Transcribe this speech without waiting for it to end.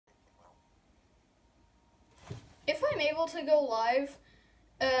if I'm able to go live,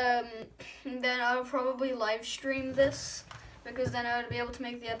 then I'll probably live stream this, because then I would be able to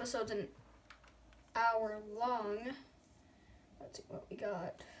make the episodes an hour long. Let's see what we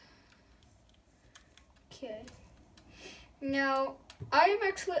got. Okay. Now, I'm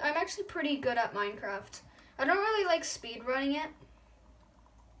actually pretty good at Minecraft. I don't really like speedrunning it,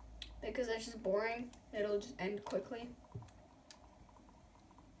 because it's just boring. It'll just end quickly.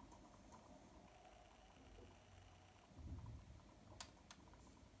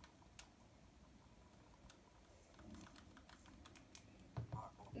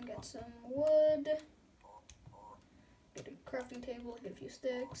 Get some wood. Get a crafting table, get a few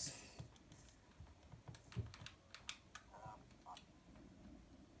sticks.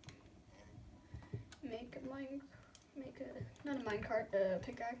 Not a minecart,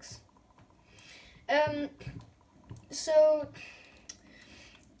 pickaxe. So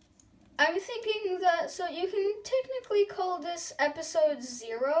I'm thinking that, so you can technically call this episode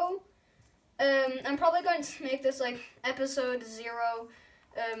 0. I'm probably going to make this like episode 0,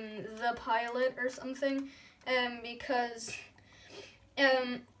 the pilot or something, because,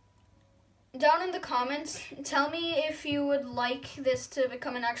 down in the comments, tell me if you would like this to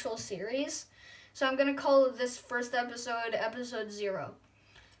become an actual series. So I'm going to call this first episode, episode 0.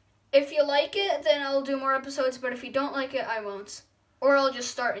 If you like it, then I'll do more episodes, but if you don't like it, I won't. Or I'll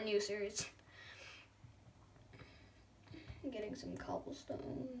just start a new series. I'm getting some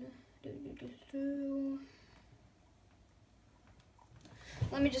cobblestone.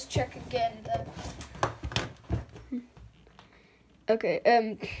 Let me just check again. Okay,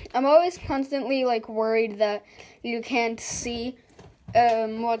 I'm always constantly, like, worried that you can't see,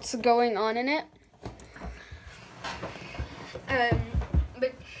 what's going on in it.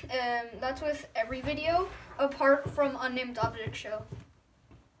 But that's with every video, apart from Unnamed Object Show.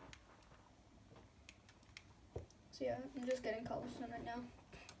 So yeah, I'm just getting cobblestone right now.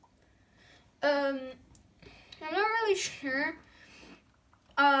 I'm not really sure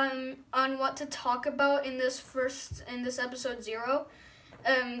on what to talk about in this episode 0,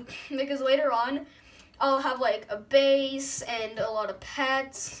 because later on I'll have like a base and a lot of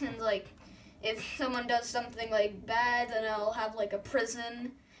pets, and like if someone does something like bad, then I'll have like a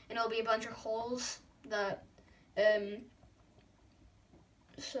prison, and it'll be a bunch of holes that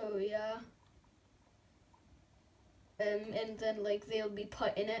so yeah, and then like they'll be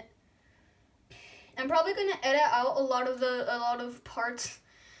put in it. I'm probably gonna edit out a lot of parts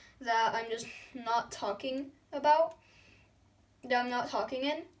that I'm just not talking about, that I'm not talking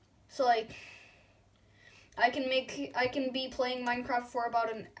in. So like, I can be playing Minecraft for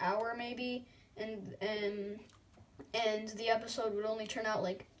about an hour maybe, and the episode would only turn out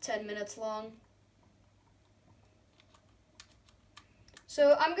like 10 minutes long.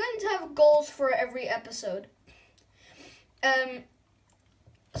 So I'm going to have goals for every episode.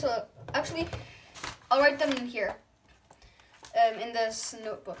 So actually, I'll write them in here, in this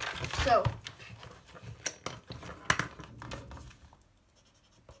notebook. So,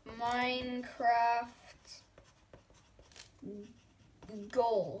 Minecraft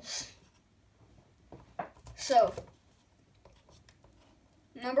goals. So,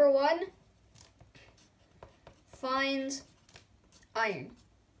 number 1, find iron.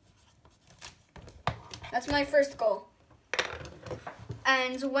 That's my first goal.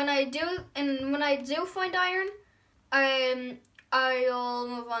 And when I do find iron, I'll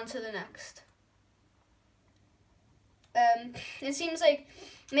move on to the next. It seems like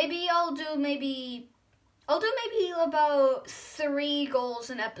maybe I'll do about 3 goals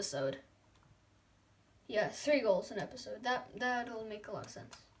an episode. Yeah, 3 goals an episode. That'll make a lot of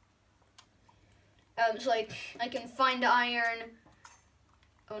sense. So like I can find iron.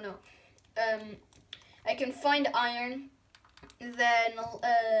 Oh no. I can find iron. Then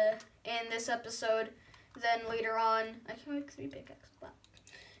in this episode, then later on I can make 3 pickaxes.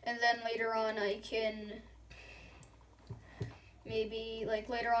 And then later on I can maybe, like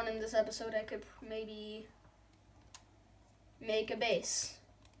later on in this episode, I could maybe make a base.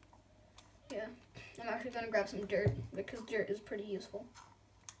 Yeah, I'm actually gonna grab some dirt because dirt is pretty useful.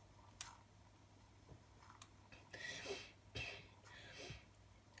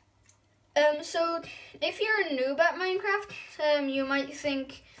 So if you're a noob at Minecraft, you might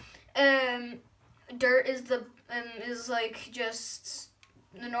think dirt is like just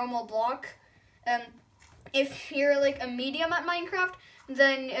the normal block. If you're like a medium at Minecraft,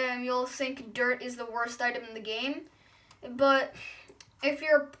 then you'll think dirt is the worst item in the game. But if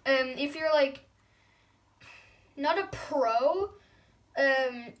you're like not a pro,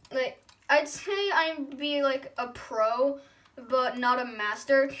 like I'd say I'd be like a pro, but not a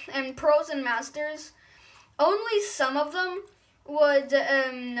master. And pros and masters only some of them would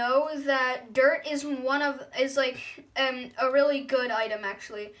know that dirt is a really good item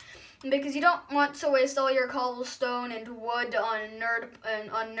actually, because you don't want to waste all your cobblestone and wood on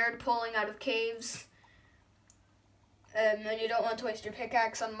nerd pulling out of caves. And you don't want to waste your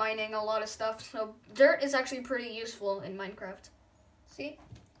pickaxe on mining a lot of stuff. So dirt is actually pretty useful in Minecraft. See?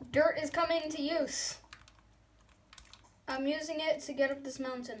 Dirt is coming to use. I'm using it to get up this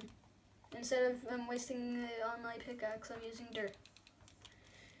mountain. Instead of wasting it on my pickaxe, I'm using dirt.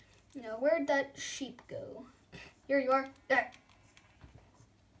 Now, where'd that sheep go? Here you are. There.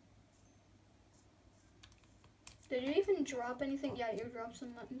 Did you even drop anything? Yeah, you dropped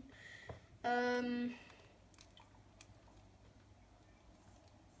some mutton.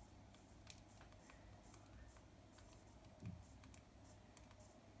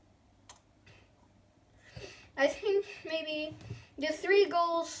 I think maybe the 3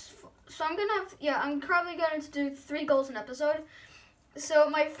 goals. So I'm probably going to do 3 goals an episode. So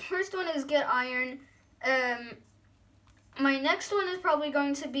my first one is get iron. My next one is probably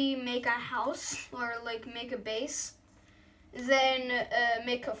going to be make a house or like make a base. Then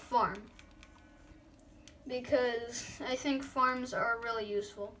make a farm. Because I think farms are really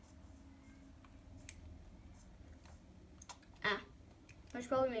useful. I should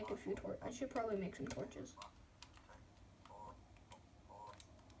probably make I should probably make some torches.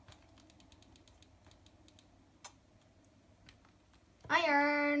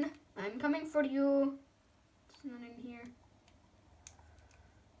 Iron! I'm coming for you. It's not in here.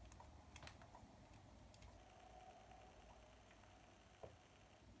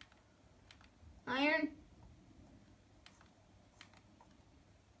 Iron.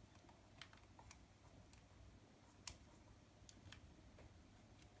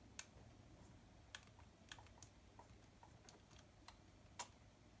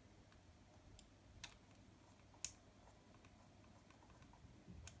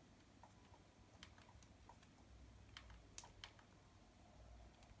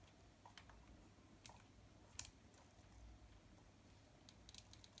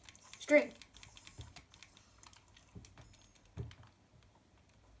 String.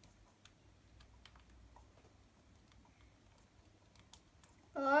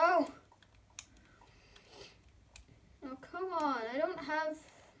 Oh. Oh, come on. I don't have...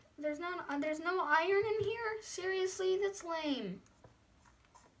 There's no iron in here? Seriously? That's lame.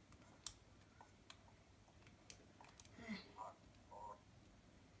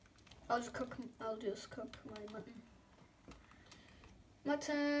 I'll just cook my mutton.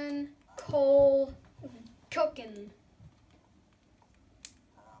 Mutton, coal, cooking.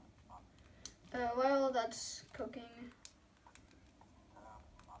 Well, that's cooking.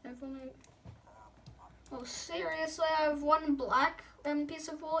 If only... Oh, seriously? I have 1 black piece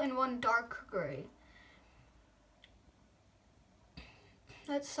of wool and 1 dark gray.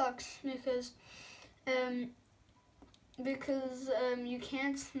 That sucks because you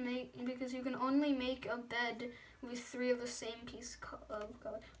can't make, because you can only make a bed with 3 of the same piece of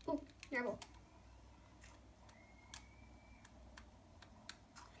color. Oh, careful.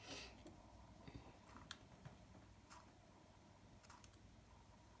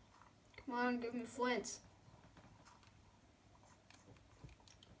 Come on, give me flints.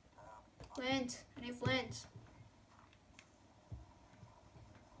 Flint, I need flint.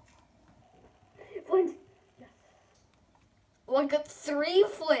 Flint. Yes. Oh, I got 3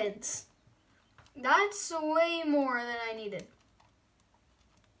 flints. That's way more than I needed.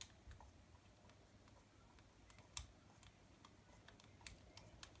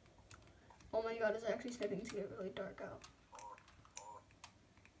 Oh my god, it's actually starting to get really dark out.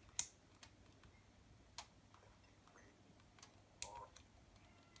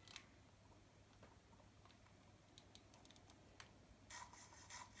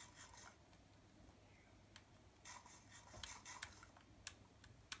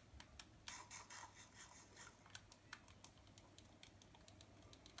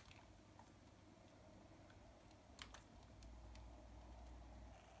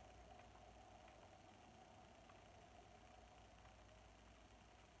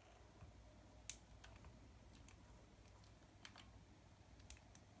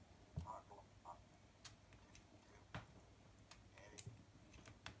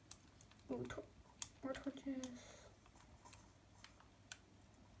 Ooh, more torches.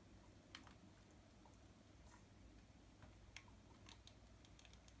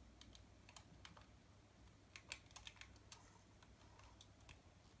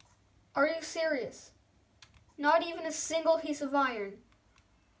 Are you serious? Not even a single piece of iron.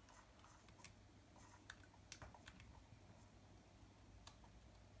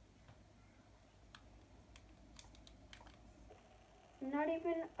 Not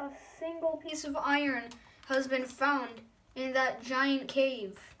even a single piece of iron has been found in that giant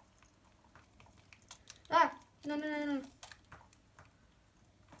cave. Ah, no, no, no, no.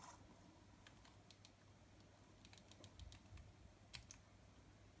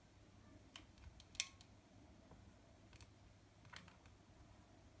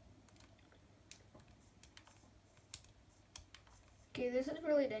 Okay, this is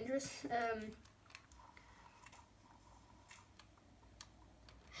really dangerous.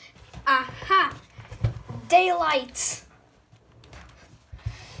 Aha! Daylight!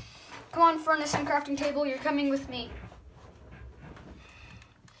 Come on, furnace and crafting table, you're coming with me.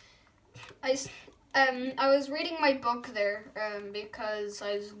 I was reading my book there, because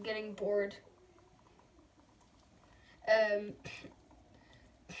I was getting bored. I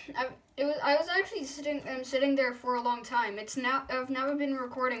was actually sitting there for a long time. I've now been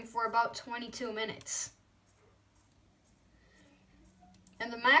recording for about 22 minutes.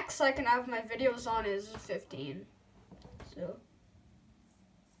 And the max I can have my videos on is 15. So,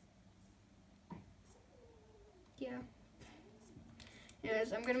 yeah.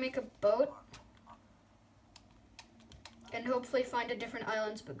 Anyways, I'm gonna make a boat. And hopefully find a different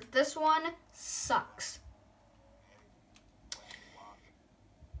island, because this one sucks.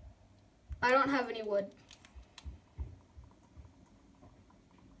 I don't have any wood.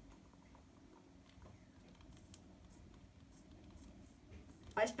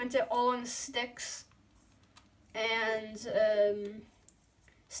 I spent it all on sticks and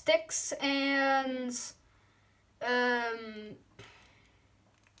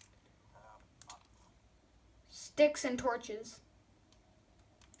sticks and torches.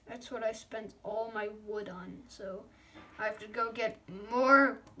 That's what I spent all my wood on. So I have to go get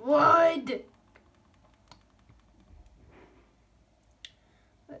more wood.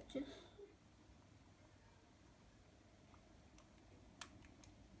 But just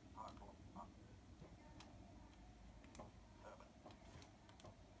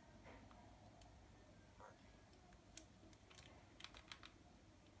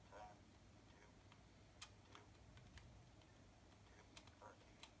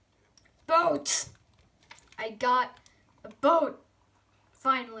boat! I got a boat!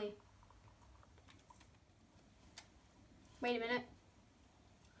 Finally. Wait a minute.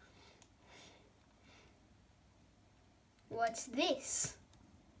 What's this?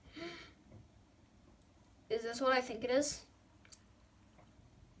 Is this what I think it is?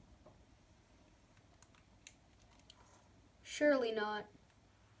 Surely not.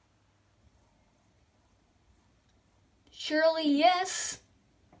 Surely yes.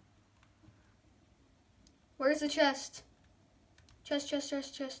 Where's the chest? Chest.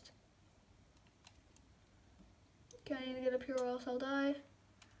 Okay, I need to get up here or else I'll die.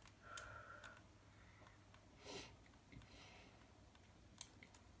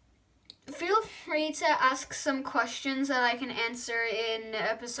 Feel free to ask some questions that I can answer in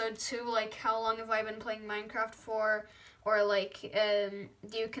episode 2, like how long have I been playing Minecraft for, or like,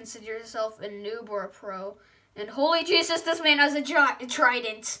 do you consider yourself a noob or a pro? And holy Jesus, this man has a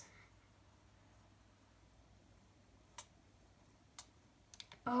trident.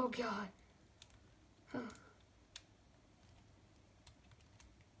 Oh God. Huh.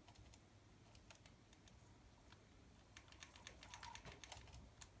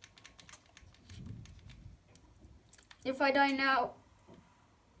 If I die now,